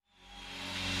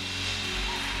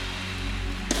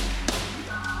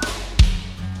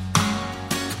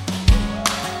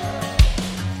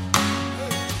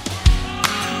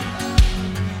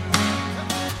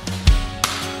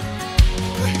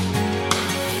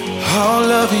all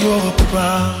of your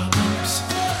problems,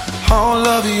 all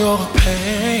of your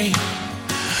pain,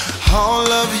 all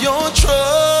of your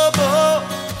trouble,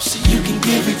 so you can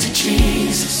give it to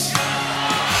Jesus.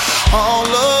 All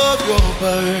of your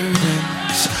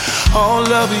burdens, all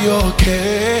of your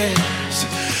cares,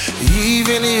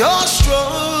 even your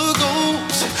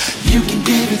struggles, you can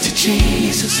give it to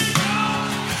Jesus.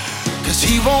 'Cause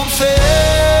he won't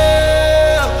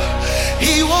fail,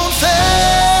 he won't fail.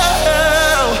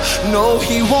 No,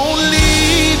 he won't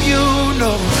leave you,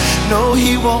 no, no,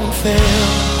 he won't fail.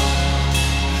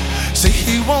 Say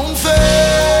he won't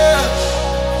fail,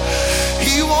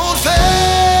 he won't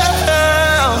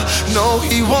fail. No,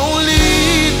 he won't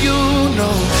leave you,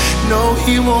 no, no,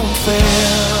 he won't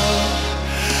fail.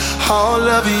 All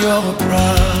of your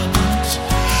problems,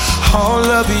 all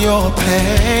of your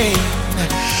pain,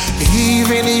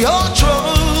 even your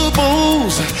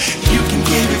troubles, you can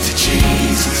give it to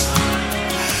Jesus.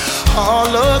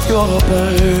 All of your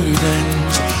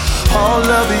burdens, all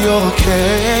of your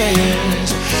cares,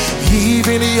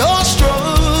 even your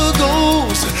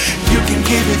struggles, you can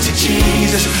give it to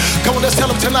Jesus. Come on, let's tell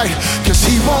him tonight, 'cause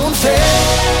he won't fail.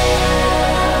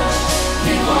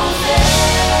 He won't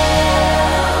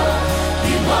fail.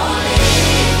 He won't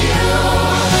leave you.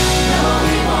 No,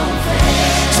 he won't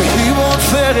fail. So he won't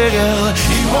fail.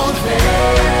 He won't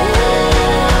fail.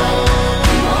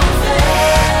 He won't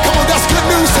fail. Come on, that's good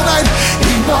news tonight.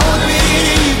 He won't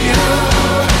leave you.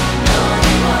 No,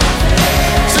 he won't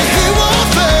fail. So he won't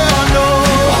fail, no.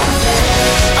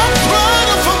 I'm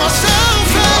crying for myself.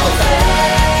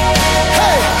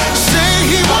 Hey, say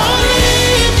he won't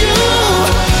leave you.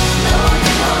 No,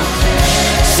 he won't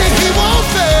fail. Say he won't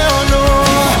fail, no.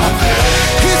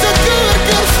 He's a good,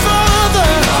 good father.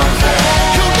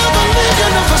 He'll never leave you,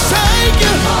 never forsake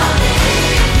you.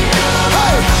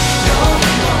 Hey,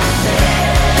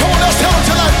 come on, let's tell him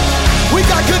tonight. We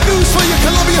got good news for you,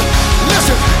 Columbia.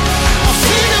 Listen, I've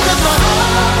seen it with my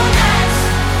own eyes.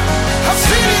 I've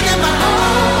seen it in my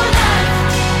own eyes.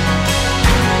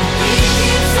 He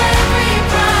keeps every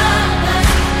promise.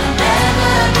 He'll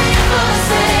never be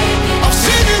forsaken. I've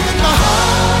seen it with my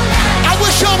own eyes. I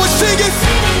wish y'all would sing it.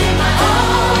 Seen it in my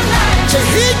own life. Say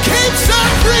he keeps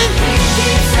every. He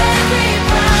keeps every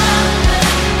promise.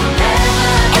 He'll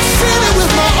never I've seen it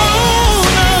with my own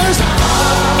eyes.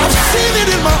 I've seen it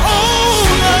in my own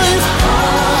life.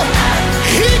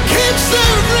 He keeps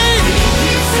every.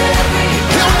 keeps every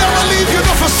He'll never leave you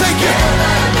nor forsake you.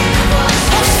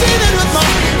 I've seen it with my.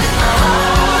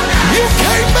 You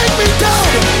can't make me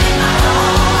doubt it.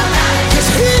 'Cause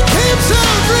he keeps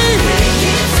every.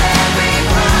 keeps every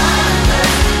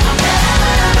promise. He'll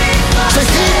never be Say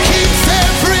he forsaken. keeps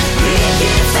every. He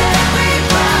keeps every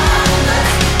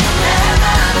promise. He'll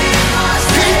never be He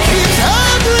forsaken. keeps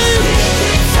every.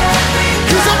 Keeps every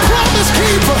He's a promise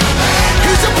keeper.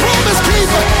 He's a promise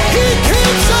keeper. He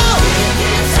keeps up.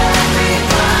 keeps every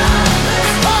promise.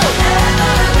 Hey.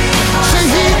 Never be Say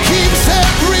he keeps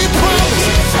every promise.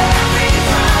 keeps every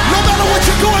promise. No matter what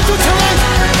you're going through tonight,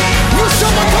 you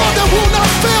serve a God that will not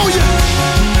fail you.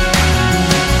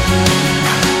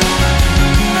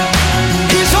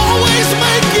 He's always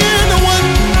making a way.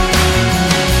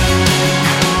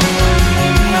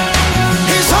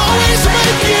 He's always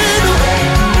making a way.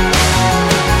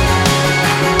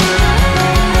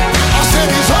 I said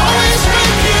he's always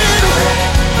making a way.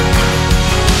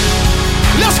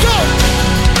 Let's go.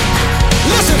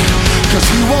 Listen, 'cause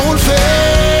he won't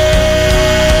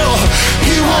fail.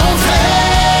 He won't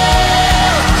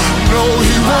fail. No,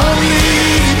 he won't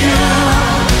leave you.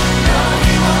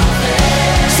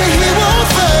 Say he won't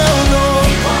fail, no.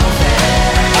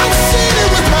 I've seen it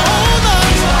with my own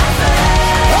eyes.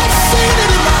 I've seen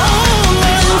it in my own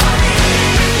life.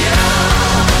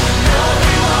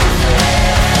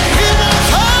 He won't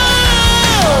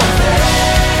fail.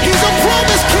 He's a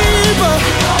promise keeper.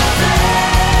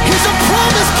 He's a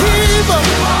promise keeper.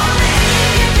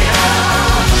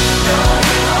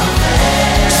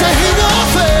 Say he won't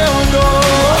fail, no.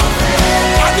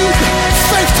 I need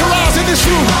faith to rise in this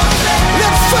room.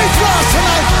 Let faith rise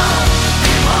tonight.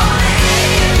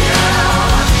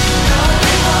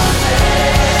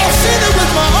 I've seen it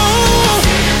with my own.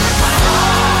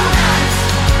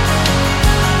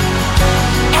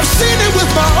 I've seen it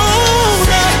with my own.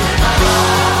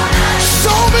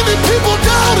 So many people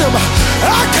doubt him.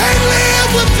 I can't live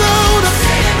without him.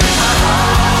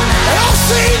 I've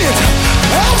seen it.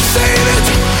 I've seen it.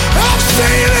 I've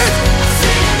seen it.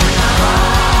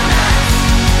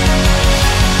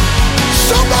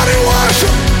 Somebody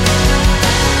worship.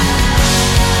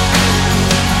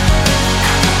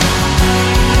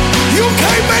 You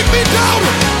can't make me doubt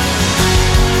it.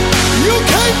 You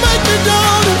can't make me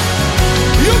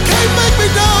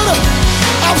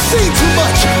seen too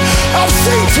much. I've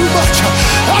seen too much.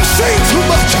 I've seen too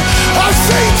much. I've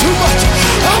seen too much.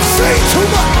 I've seen too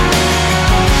much.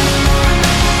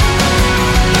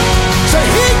 Say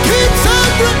he keeps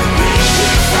every.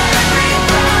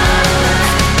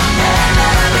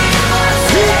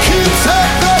 He keeps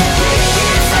every.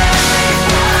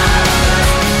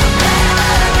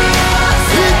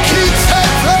 He keeps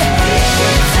every.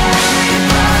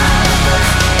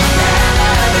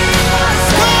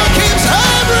 God keeps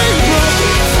every.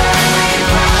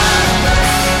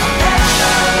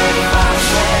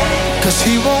 'Cause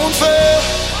he won't fail.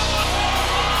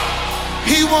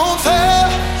 He won't fail.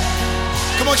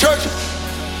 Come on, church.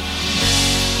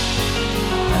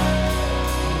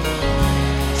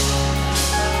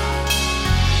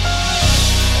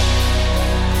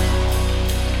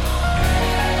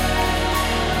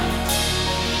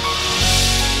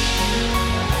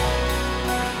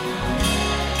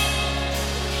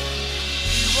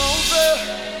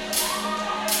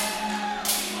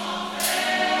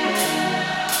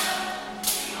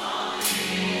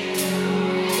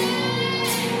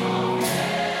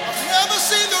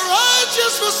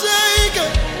 Just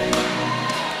forsaken.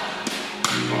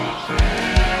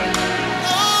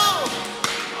 No.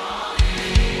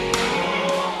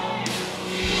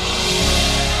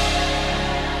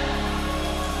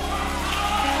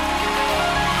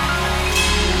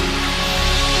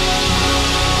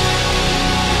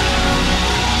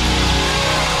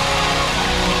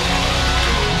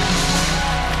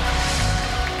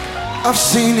 I've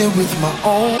seen it with my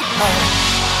own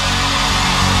eyes.